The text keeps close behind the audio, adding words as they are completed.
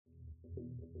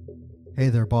Hey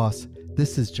there, boss.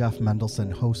 This is Jeff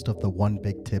Mendelson, host of the One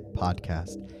Big Tip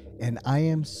podcast, and I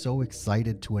am so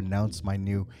excited to announce my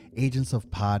new Agents of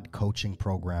Pod coaching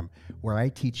program, where I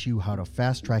teach you how to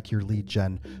fast track your lead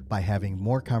gen by having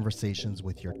more conversations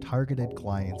with your targeted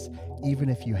clients, even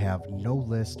if you have no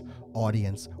list,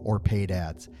 audience, or paid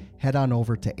ads. Head on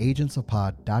over to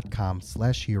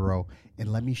agentsofpod.com/hero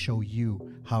and let me show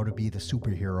you how to be the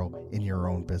superhero in your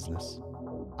own business.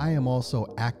 I am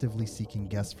also actively seeking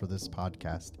guests for this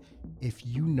podcast. If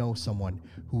you know someone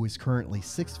who is currently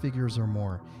 6 figures or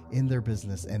more in their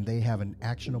business and they have an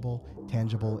actionable,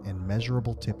 tangible, and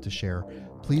measurable tip to share,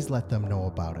 please let them know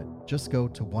about it. Just go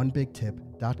to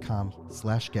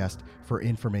onebigtip.com/guest for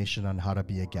information on how to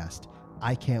be a guest.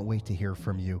 I can't wait to hear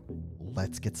from you.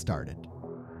 Let's get started.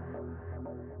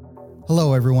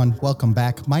 Hello, everyone. Welcome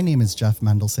back. My name is Jeff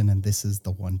Mendelson, and this is the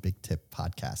One Big Tip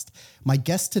podcast. My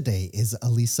guest today is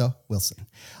Olesya Wilson.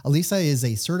 Olesya is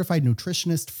a certified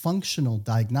nutritionist, functional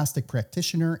diagnostic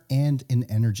practitioner, and an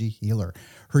energy healer.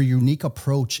 Her unique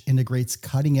approach integrates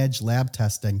cutting-edge lab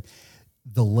testing,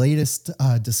 the latest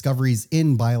discoveries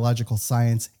in biological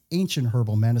science, ancient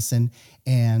herbal medicine,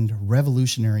 and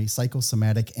revolutionary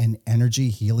psychosomatic and energy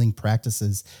healing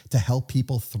practices to help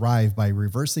people thrive by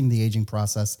reversing the aging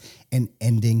process and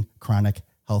ending chronic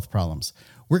health problems.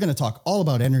 We're going to talk all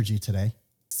about energy today.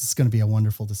 This is going to be a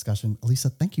wonderful discussion.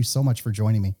 Olesya, thank you so much for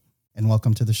joining me, and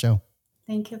welcome to the show.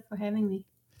 Thank you for having me.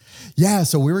 Yeah,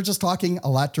 so we were just talking a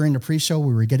lot during the pre-show.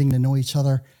 We were getting to know each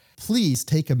other. Please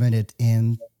take a minute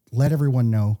and let everyone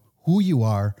know who you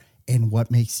are and what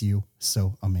makes you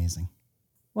so amazing.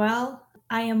 Well,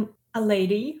 I am a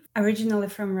lady, originally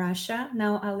from Russia.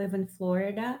 Now I live in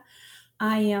Florida.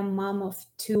 I am mom of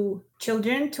 2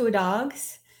 children, 2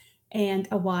 dogs, and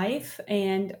a wife.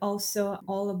 And also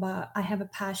I have a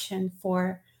passion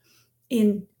for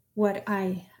in what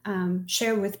I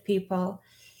share with people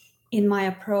in my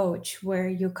approach, where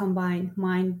you combine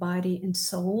mind, body, and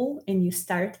soul, and you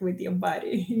start with your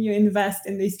body. You invest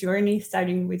in this journey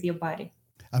starting with your body.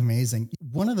 Amazing.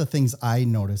 One of the things I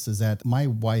noticed is that my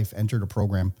wife entered a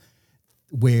program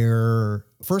where,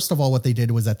 first of all, what they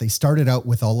did was that they started out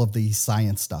with all of the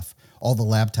science stuff, all the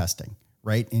lab testing,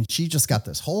 right? And she just got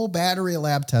this whole battery of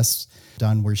lab tests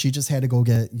done where she just had to go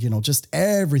get, just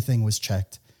everything was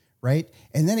checked, right?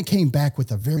 And then it came back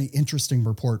with a very interesting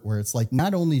report where it's like,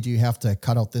 not only do you have to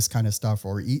cut out this kind of stuff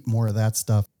or eat more of that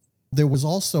stuff, there was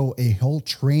also a whole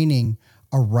training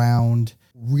around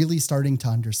really starting to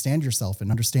understand yourself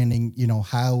and understanding,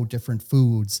 how different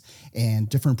foods and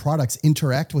different products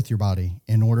interact with your body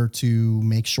in order to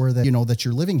make sure that, that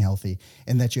you're living healthy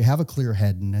and that you have a clear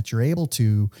head and that you're able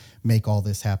to make all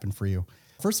this happen for you.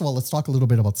 First of all, let's talk a little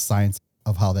bit about the science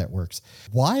of how that works.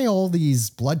 Why all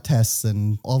these blood tests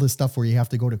and all this stuff where you have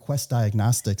to go to Quest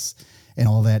Diagnostics and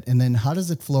all that? And then how does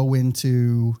it flow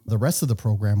into the rest of the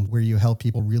program where you help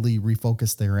people really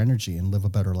refocus their energy and live a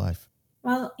better life?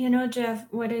 Well, Jeff,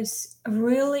 what is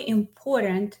really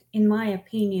important, in my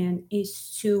opinion,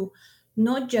 is to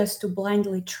not just to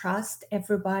blindly trust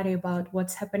everybody about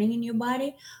what's happening in your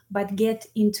body, but get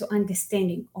into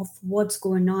understanding of what's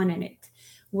going on in it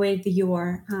with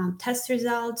your test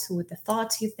results, with the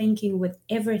thoughts you're thinking, with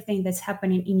everything that's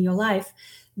happening in your life.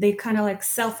 They kind of like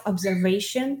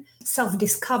self-observation,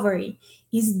 self-discovery.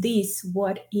 Is this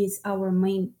what is our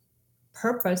main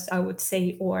purpose, I would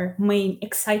say, or main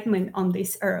excitement on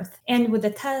this earth? And with the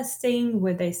testing,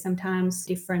 with the sometimes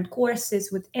different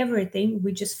courses, with everything,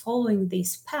 we're just following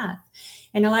this path.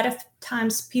 And a lot of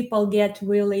times people get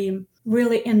really,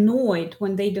 really annoyed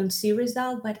when they don't see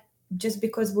result, but just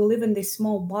because we live in this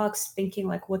small box thinking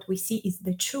like what we see is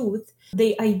the truth.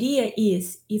 The idea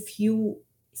is, if you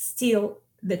still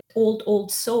the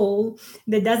old soul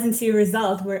that doesn't see a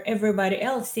result where everybody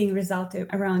else seeing result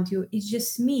around you, it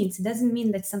doesn't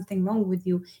mean that something wrong with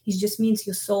you. It just means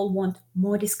your soul want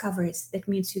more discoveries. That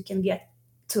means you can get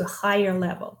to a higher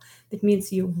level. That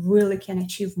means you really can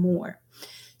achieve more.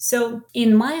 So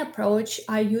in my approach,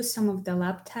 I use some of the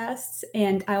lab tests,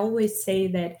 and I always say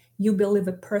that you believe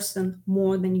a person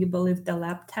more than you believe the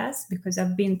lab test, because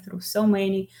I've been through so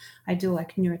many. I do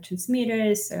like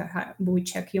neurotransmitters, we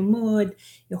check your mood,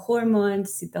 your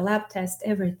hormones, the lab test,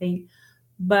 everything.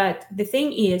 But the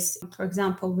thing is, for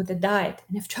example, with the diet,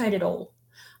 and I've tried it all.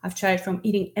 I've tried from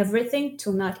eating everything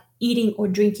to not eating or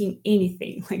drinking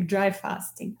anything, like dry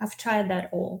fasting. I've tried that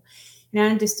all. And I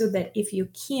understood that if you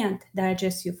can't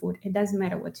digest your food, it doesn't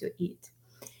matter what you eat.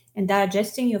 And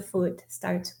digesting your food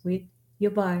starts with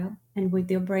your bile and with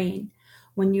your brain.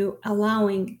 When you're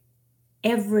allowing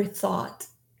every thought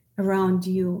around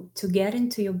you to get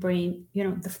into your brain.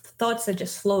 The thoughts are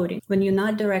just floating. When you're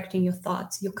not directing your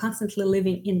thoughts, you're constantly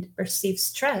living in perceived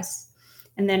stress,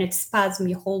 and then it spasms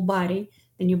your whole body.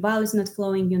 Then your bowel is not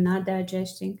flowing, you're not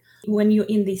digesting. When you're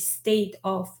in this state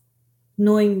of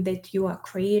knowing that you are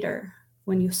creator,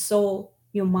 when your soul,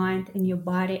 your mind, and your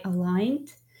body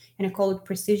aligned, and I call it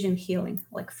precision healing,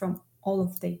 like from all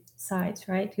of the sides,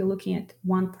 right? You're looking at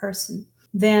one person.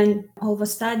 Then all of a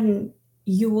sudden,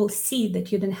 you will see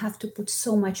that you don't have to put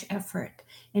so much effort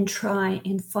and try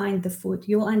and find the food.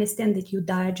 You'll understand that you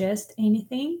digest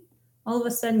anything. All of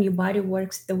a sudden, your body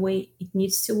works the way it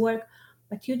needs to work,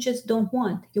 but you just don't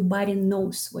want. Your body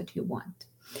knows what you want.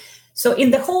 So,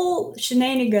 in the whole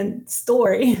shenanigan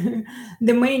story,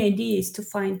 the main idea is to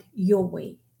find your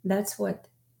way. That's what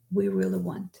we really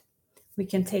want. We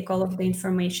can take all of the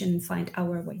information and find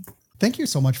our way. Thank you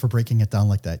so much for breaking it down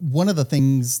like that. One of the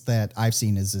things that I've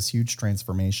seen is this huge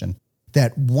transformation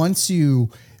that once you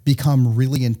become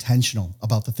really intentional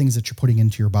about the things that you're putting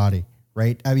into your body,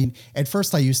 right? I mean, at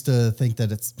first I used to think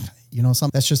that it's,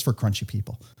 something that's just for crunchy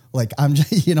people. Like I'm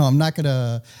just, I'm not going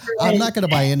to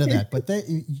buy into that, but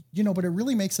but it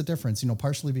really makes a difference,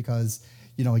 partially because,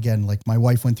 again, like my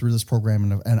wife went through this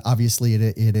program and obviously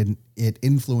it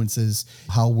influences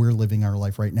how we're living our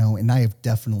life right now. And I have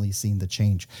definitely seen the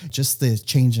change, just the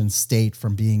change in state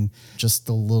from being just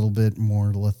a little bit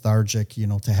more lethargic,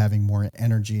 to having more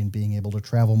energy and being able to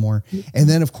travel more. And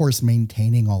then of course,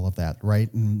 maintaining all of that,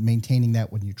 right? And maintaining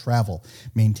that when you travel,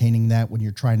 maintaining that when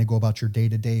you're trying to go about your day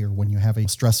to day, or when you have a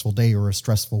stressful day or a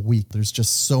stressful week. There's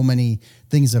just so many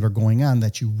things that are going on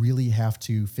that you really have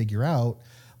to figure out,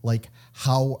 like,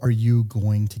 how are you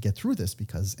going to get through this?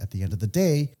 Because at the end of the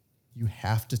day, you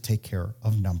have to take care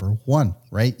of number one,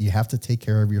 right? You have to take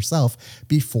care of yourself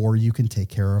before you can take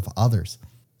care of others.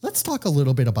 Let's talk a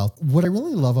little bit about what I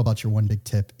really love about your one big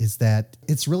tip is that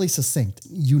it's really succinct.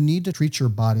 You need to treat your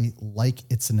body like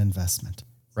it's an investment,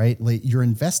 right? Like you're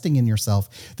investing in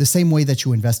yourself the same way that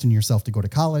you invest in yourself to go to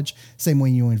college, same way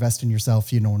you invest in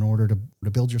yourself, in order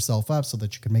to build yourself up so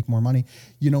that you can make more money.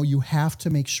 You have to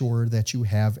make sure that you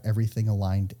have everything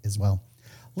aligned as well.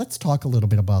 Let's talk a little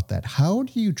bit about that. How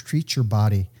do you treat your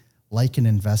body like an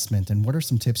investment? And what are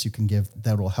some tips you can give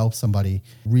that will help somebody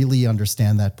really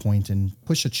understand that point and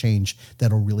push a change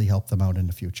that'll really help them out in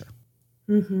the future?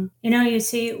 Mm-hmm. You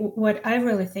see, what I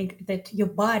really think that your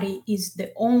body is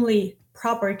the only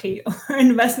property or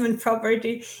investment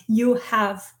property you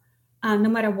have, no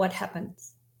matter what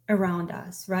happens around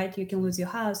us, right? You can lose your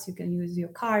house, you can lose your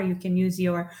car, you can use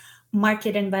your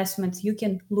market investments, you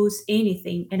can lose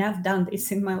anything. And I've done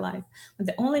this in my life. But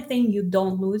the only thing you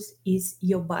don't lose is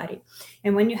your body.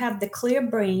 And when you have the clear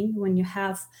brain, when you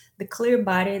have the clear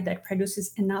body that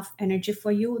produces enough energy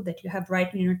for you, that you have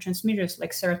right neurotransmitters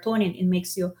like serotonin, it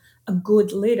makes you a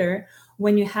good leader.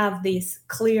 When you have this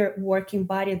clear working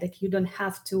body that you don't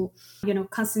have to,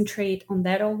 concentrate on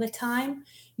that all the time,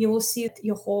 you will see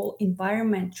your whole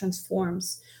environment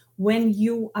transforms. When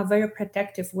you are very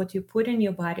protective what you put in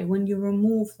your body, when you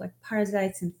remove like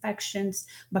parasites, infections,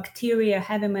 bacteria,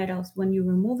 heavy metals, when you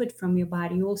remove it from your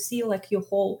body, you will see like your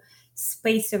whole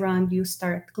space around you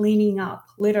start cleaning up.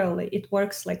 Literally, it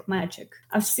works like magic.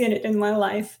 I've seen it in my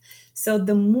life. So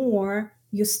the more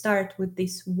you start with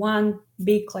this one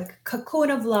big like cocoon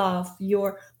of love,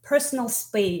 your personal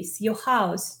space, your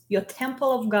house, your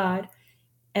temple of God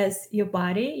as your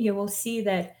body, you will see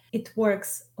that it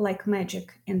works like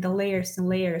magic and the layers and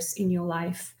layers in your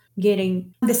life,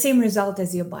 getting the same result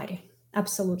as your body.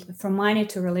 Absolutely. From money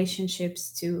to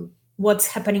relationships to what's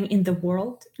happening in the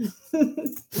world.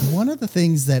 One of the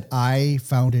things that I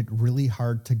found it really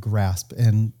hard to grasp,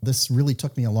 and this really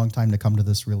took me a long time to come to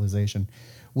this realization,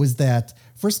 was that,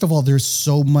 first of all, there's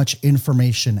so much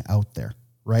information out there,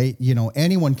 right?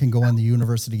 Anyone can go on the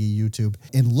University of YouTube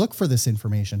and look for this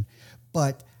information,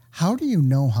 but how do you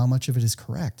know how much of it is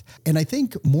correct? And I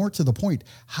think more to the point,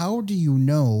 how do you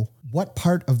know what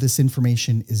part of this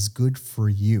information is good for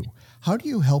you? How do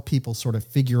you help people sort of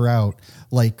figure out,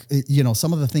 like,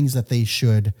 some of the things that they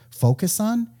should focus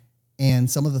on and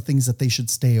some of the things that they should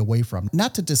stay away from?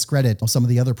 Not to discredit some of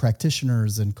the other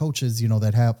practitioners and coaches,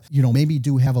 that have, maybe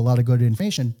do have a lot of good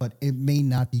information, but it may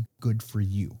not be good for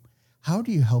you. How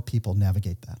do you help people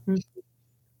navigate that?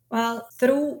 Well,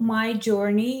 through my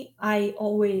journey, I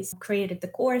always created the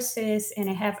courses and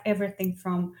I have everything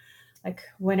from like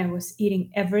when I was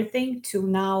eating everything to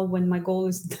now when my goal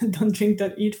is don't drink,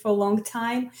 don't eat for a long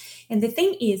time. And the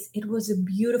thing is, it was a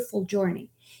beautiful journey.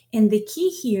 And the key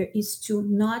here is to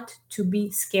not to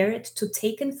be scared to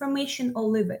take information or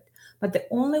leave it. But the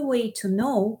only way to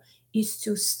know is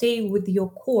to stay with your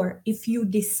core. If you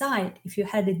decide, if you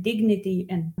had the dignity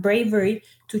and bravery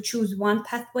to choose one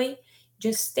pathway,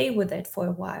 just stay with it for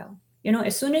a while.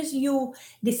 As soon as you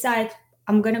decide,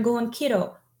 I'm going to go on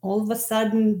keto, all of a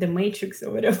sudden the matrix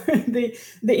or whatever,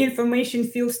 the information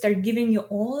field start giving you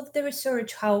all of the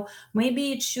research, how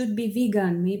maybe it should be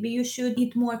vegan, maybe you should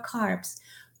eat more carbs.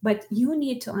 But you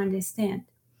need to understand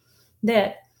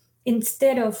that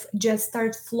instead of just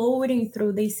start floating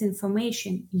through this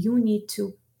information, you need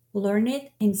to learn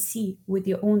it and see with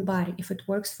your own body if it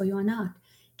works for you or not.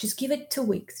 Just give it 2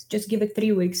 weeks, just give it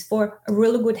 3 weeks for a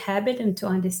really good habit and to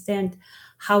understand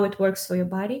how it works for your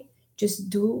body.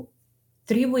 Just do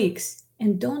 3 weeks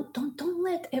and don't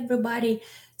let everybody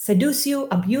seduce you,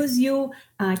 abuse you,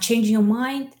 change your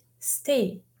mind.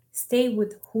 Stay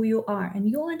with who you are, and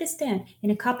you'll understand in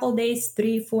a couple of days,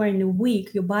 3, 4, in a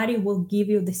week, your body will give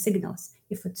you the signals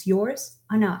if it's yours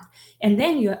or not. And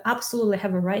then you absolutely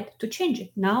have a right to change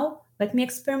it. Now, let me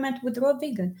experiment with raw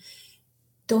vegan.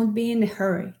 Don't be in a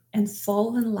hurry and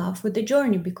fall in love with the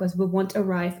journey, because we want to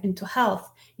arrive into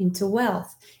health, into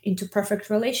wealth, into perfect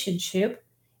relationship.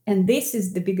 And this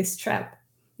is the biggest trap.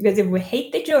 Because if we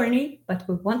hate the journey, but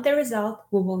we want the result,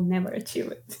 we will never achieve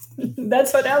it.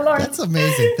 That's what I learned. That's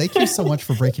amazing. Thank you so much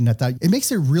for breaking that down. It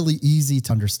makes it really easy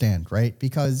to understand, right?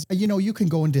 Because, you can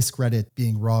go and discredit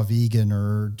being raw vegan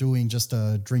or doing just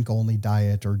a drink only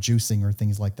diet or juicing or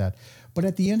things like that. But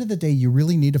at the end of the day, you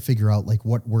really need to figure out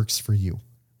what works for you.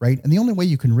 Right. And the only way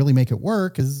you can really make it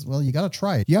work is, you got to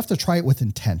try it. You have to try it with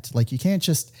intent. You can't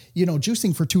just,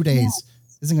 juicing for 2 days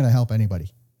isn't going to help anybody.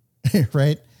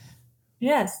 Right.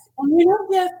 Yes. And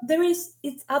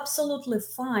it's absolutely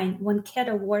fine when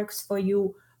keto works for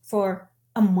you for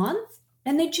a month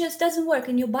and it just doesn't work.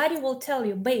 And your body will tell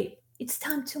you, babe, it's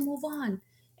time to move on.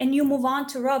 And you move on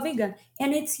to raw vegan.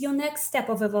 And it's your next step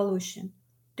of evolution.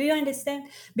 Do you understand?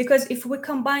 Because if we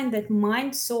combine that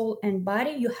mind, soul, and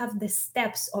body, you have the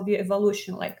steps of your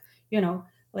evolution, like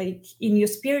in your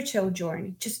spiritual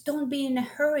journey. Just don't be in a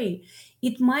hurry.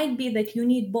 It might be that you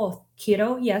need both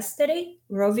keto yesterday,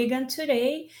 raw vegan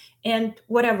today, and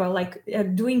whatever,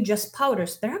 doing just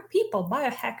powders. There are people,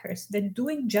 biohackers, that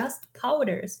doing just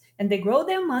powders and they grow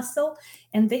their muscle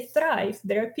and they thrive.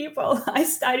 There are people I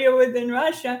study with in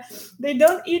Russia. They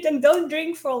don't eat and don't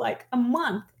drink for a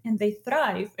month and they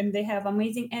thrive and they have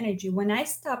amazing energy. When I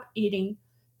stopped eating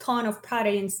ton of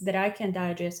proteins that I can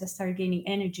digest, I start gaining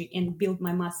energy and build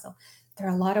my muscle. There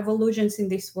are a lot of illusions in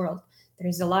this world. There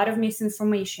is a lot of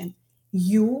misinformation.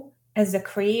 You, as a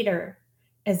creator,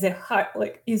 as a heart,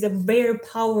 is a very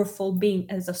powerful being,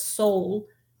 as a soul.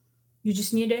 You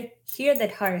just need to hear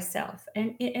that higher self,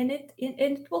 and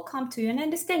it will come to you. And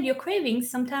understand your cravings.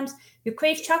 Sometimes you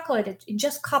crave chocolate. It's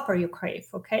just copper you crave,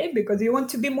 okay? Because you want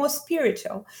to be more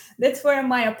spiritual. That's where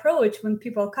my approach, when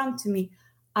people come to me,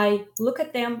 I look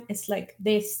at them, it's like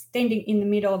they're standing in the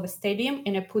middle of a stadium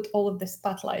and I put all of the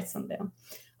spotlights on them.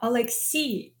 I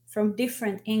see from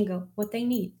different angle what they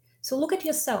need. So look at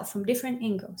yourself from different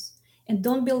angles and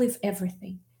don't believe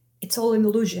everything. It's all an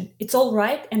illusion. It's all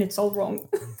right and it's all wrong.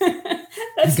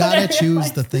 You gotta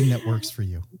choose the thing that works for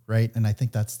you, right? And I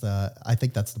think that's the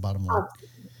bottom line.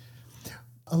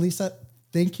 Olesya,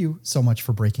 thank you so much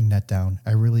for breaking that down.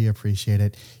 I really appreciate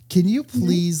it. Can you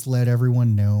please let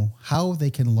everyone know how they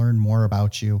can learn more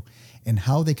about you and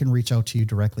how they can reach out to you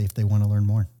directly if they want to learn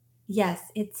more? Yes,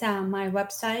 it's my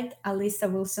website,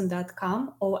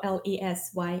 olesyawilson.com,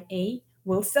 OLESYA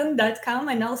Wilson.com.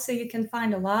 And also you can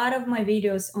find a lot of my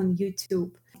videos on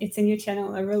YouTube. It's a new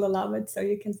channel. I really love it. So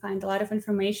you can find a lot of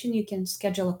information. You can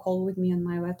schedule a call with me on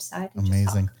my website.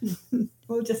 Amazing.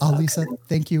 We'll just Olesya,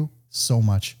 thank you so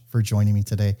much for joining me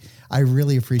today. I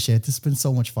really appreciate it. This has been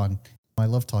so much fun. I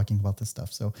love talking about this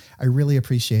stuff. So I really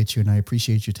appreciate you, and I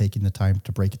appreciate you taking the time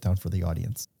to break it down for the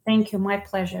audience. Thank you. My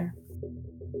pleasure.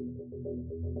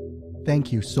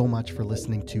 Thank you so much for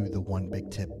listening to the One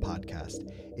Big Tip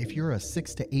podcast. If you're a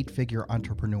 6 to 8 figure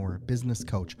entrepreneur, business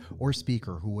coach, or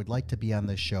speaker who would like to be on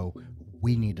this show,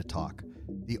 we need to talk.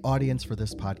 The audience for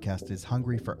this podcast is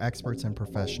hungry for experts and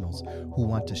professionals who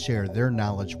want to share their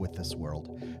knowledge with this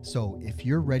world. So if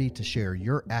you're ready to share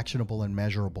your actionable and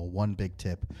measurable One Big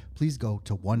Tip, please go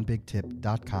to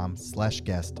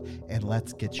onebigtip.com/guest and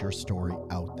let's get your story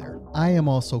out there. I am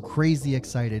also crazy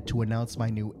excited to announce my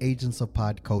new Agents of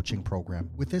Pod coaching program.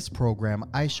 With this program,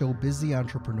 I show busy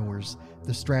entrepreneurs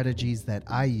the strategies that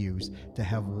I use to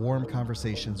have warm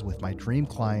conversations with my dream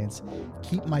clients,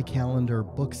 keep my calendar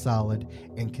booked solid,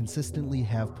 and consistently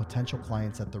have potential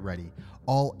clients at the ready,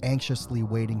 all anxiously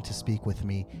waiting to speak with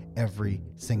me every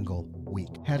single week.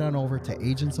 Head on over to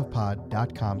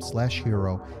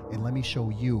agentsofpod.com/hero and let me show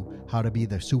you how to be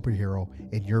the superhero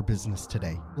in your business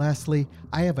today. Lastly,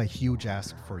 I have a huge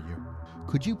ask for you.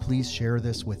 Could you please share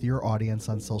this with your audience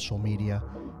on social media?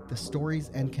 The stories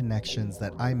and connections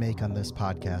that I make on this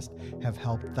podcast have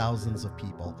helped thousands of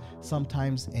people,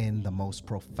 sometimes in the most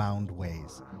profound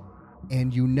ways.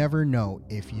 And you never know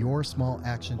if your small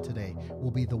action today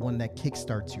will be the one that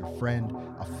kickstarts your friend,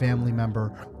 a family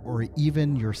member, or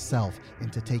even yourself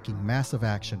into taking massive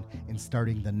action and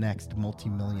starting the next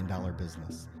multi-million-dollar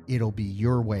business. It'll be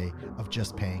your way of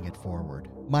just paying it forward.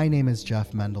 My name is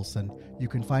Jeff Mendelson. You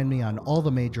can find me on all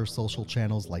the major social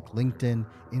channels like LinkedIn,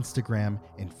 Instagram,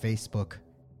 and Facebook.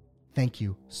 Thank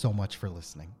you so much for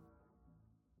listening.